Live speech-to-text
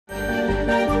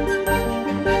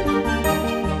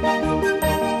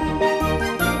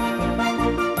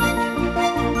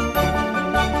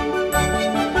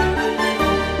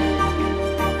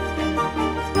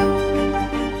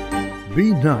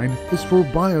B9 is for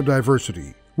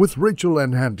biodiversity with Rachel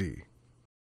and Handy.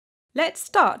 Let's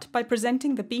start by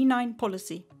presenting the B9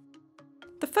 policy.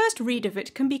 The first read of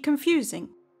it can be confusing,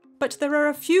 but there are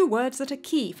a few words that are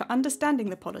key for understanding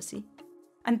the policy,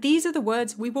 and these are the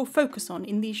words we will focus on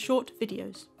in these short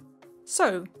videos.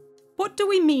 So, what do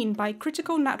we mean by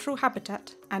critical natural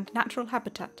habitat and natural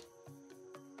habitat?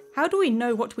 How do we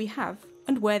know what we have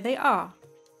and where they are?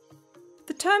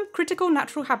 The term critical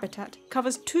natural habitat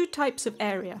covers two types of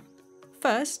area.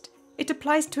 First, it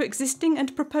applies to existing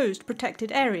and proposed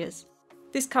protected areas.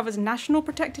 This covers national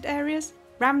protected areas,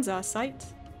 Ramsar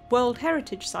sites, World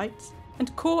Heritage sites,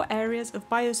 and core areas of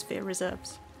biosphere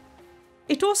reserves.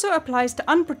 It also applies to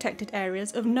unprotected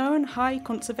areas of known high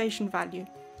conservation value.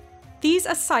 These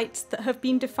are sites that have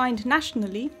been defined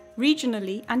nationally,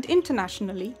 regionally, and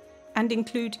internationally, and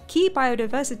include key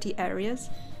biodiversity areas,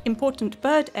 important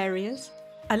bird areas,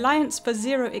 Alliance for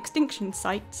Zero Extinction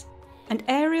sites, and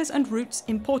areas and routes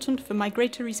important for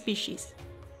migratory species.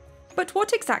 But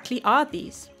what exactly are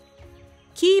these?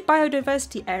 Key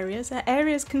biodiversity areas are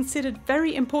areas considered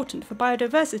very important for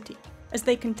biodiversity, as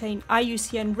they contain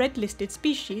IUCN red-listed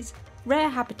species, rare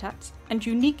habitats, and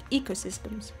unique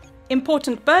ecosystems.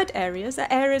 Important bird areas are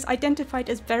areas identified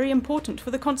as very important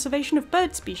for the conservation of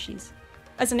bird species.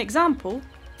 As an example,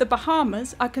 the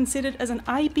Bahamas are considered as an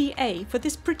IBA for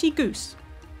this pretty goose,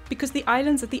 because the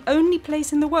islands are the only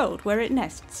place in the world where it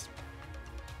nests.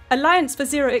 Alliance for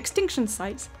Zero Extinction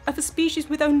sites are for species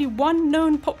with only one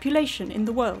known population in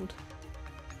the world.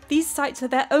 These sites are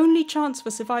their only chance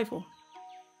for survival.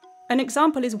 An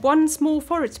example is one small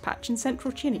forest patch in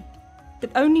central Chile,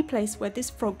 the only place where this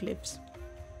frog lives.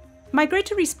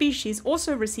 Migratory species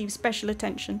also receive special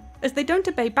attention as they don't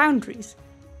obey boundaries.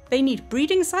 They need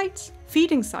breeding sites,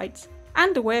 feeding sites,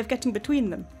 and a way of getting between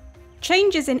them.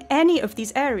 Changes in any of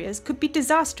these areas could be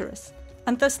disastrous,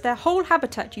 and thus their whole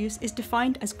habitat use is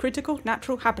defined as critical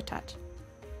natural habitat.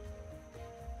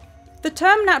 The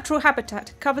term natural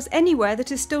habitat covers anywhere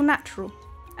that is still natural,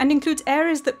 and includes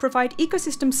areas that provide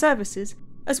ecosystem services,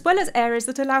 as well as areas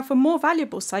that allow for more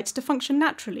valuable sites to function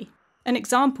naturally. An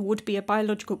example would be a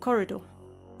biological corridor.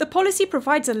 The policy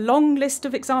provides a long list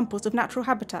of examples of natural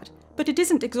habitat, but it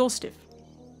isn't exhaustive.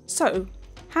 So,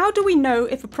 how do we know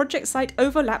if a project site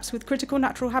overlaps with critical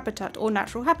natural habitat or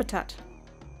natural habitat?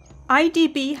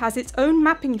 IDB has its own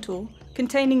mapping tool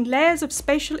containing layers of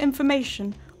spatial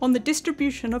information on the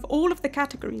distribution of all of the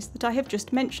categories that I have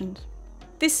just mentioned.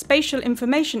 This spatial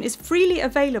information is freely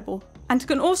available and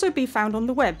can also be found on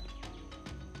the web.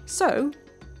 So,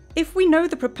 if we know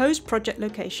the proposed project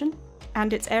location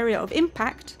and its area of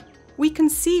impact, we can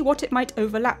see what it might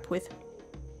overlap with.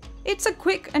 It's a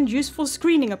quick and useful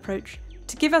screening approach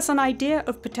to give us an idea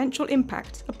of potential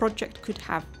impacts a project could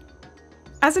have.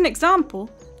 As an example,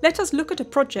 let us look at a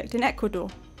project in Ecuador,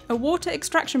 a water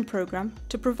extraction program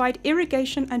to provide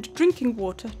irrigation and drinking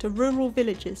water to rural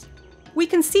villages. We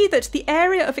can see that the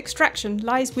area of extraction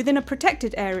lies within a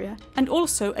protected area and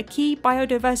also a key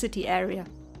biodiversity area.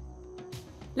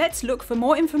 Let's look for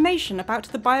more information about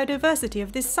the biodiversity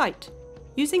of this site,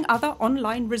 using other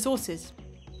online resources.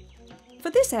 For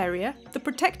this area, the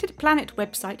Protected Planet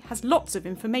website has lots of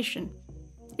information.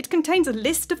 It contains a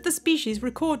list of the species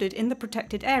recorded in the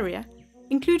protected area,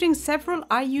 including several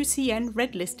IUCN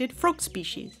red-listed frog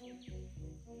species.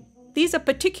 These are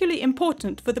particularly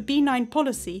important for the B9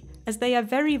 policy as they are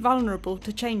very vulnerable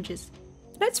to changes.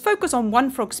 Let's focus on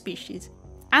one frog species,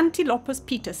 Antilopus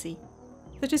petersi,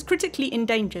 that is critically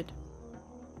endangered.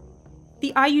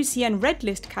 The IUCN Red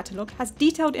List catalogue has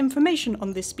detailed information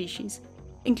on this species,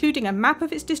 including a map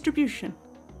of its distribution.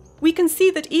 We can see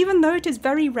that even though it is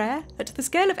very rare, at the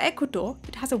scale of Ecuador,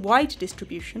 it has a wide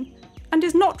distribution and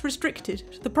is not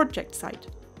restricted to the project site.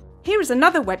 Here is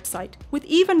another website with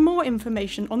even more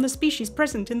information on the species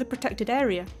present in the protected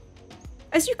area.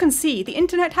 As you can see, the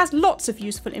internet has lots of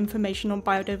useful information on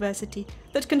biodiversity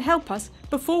that can help us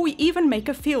before we even make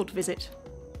a field visit.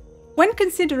 When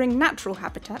considering natural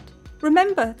habitat,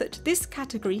 remember that this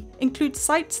category includes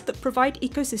sites that provide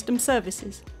ecosystem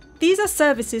services. These are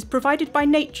services provided by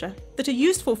nature that are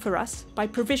useful for us by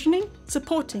provisioning,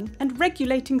 supporting, and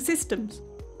regulating systems,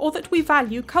 or that we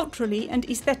value culturally and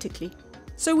aesthetically.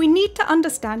 So we need to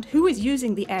understand who is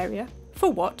using the area,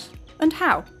 for what, and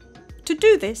how. To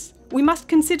do this, we must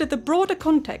consider the broader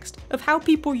context of how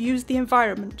people use the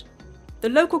environment, the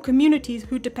local communities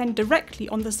who depend directly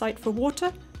on the site for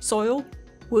water, soil,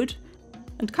 wood,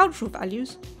 and cultural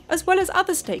values, as well as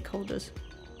other stakeholders.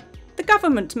 The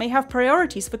government may have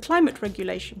priorities for climate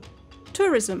regulation,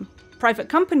 tourism, private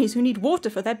companies who need water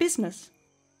for their business,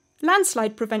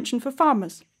 landslide prevention for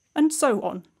farmers, and so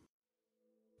on.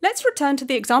 Let's return to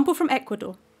the example from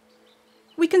Ecuador.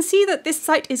 We can see that this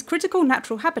site is critical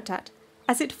natural habitat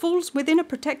as it falls within a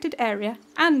protected area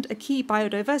and a key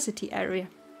biodiversity area.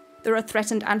 There are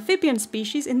threatened amphibian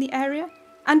species in the area,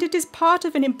 and it is part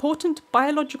of an important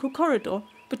biological corridor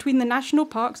between the national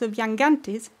parks of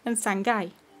Yangantes and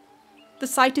Sangay. The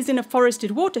site is in a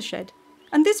forested watershed,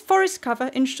 and this forest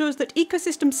cover ensures that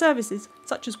ecosystem services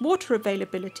such as water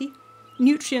availability,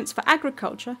 nutrients for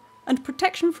agriculture, and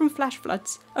protection from flash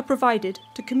floods are provided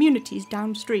to communities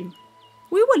downstream.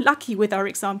 We were lucky with our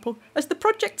example, as the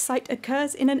project site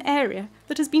occurs in an area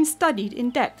that has been studied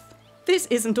in depth. This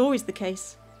isn't always the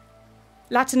case.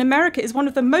 Latin America is one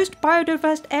of the most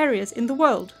biodiverse areas in the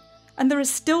world, and there is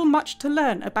still much to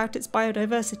learn about its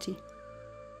biodiversity.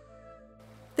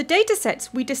 The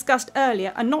datasets we discussed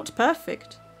earlier are not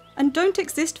perfect, and don't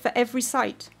exist for every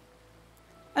site.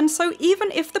 And so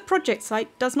even if the project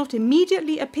site does not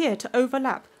immediately appear to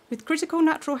overlap with critical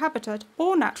natural habitat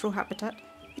or natural habitat,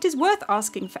 it is worth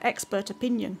asking for expert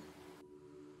opinion.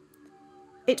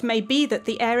 It may be that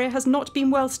the area has not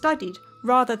been well studied,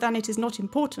 rather than it is not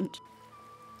important.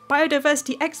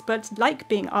 Biodiversity experts like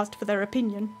being asked for their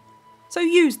opinion, so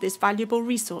use this valuable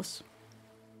resource.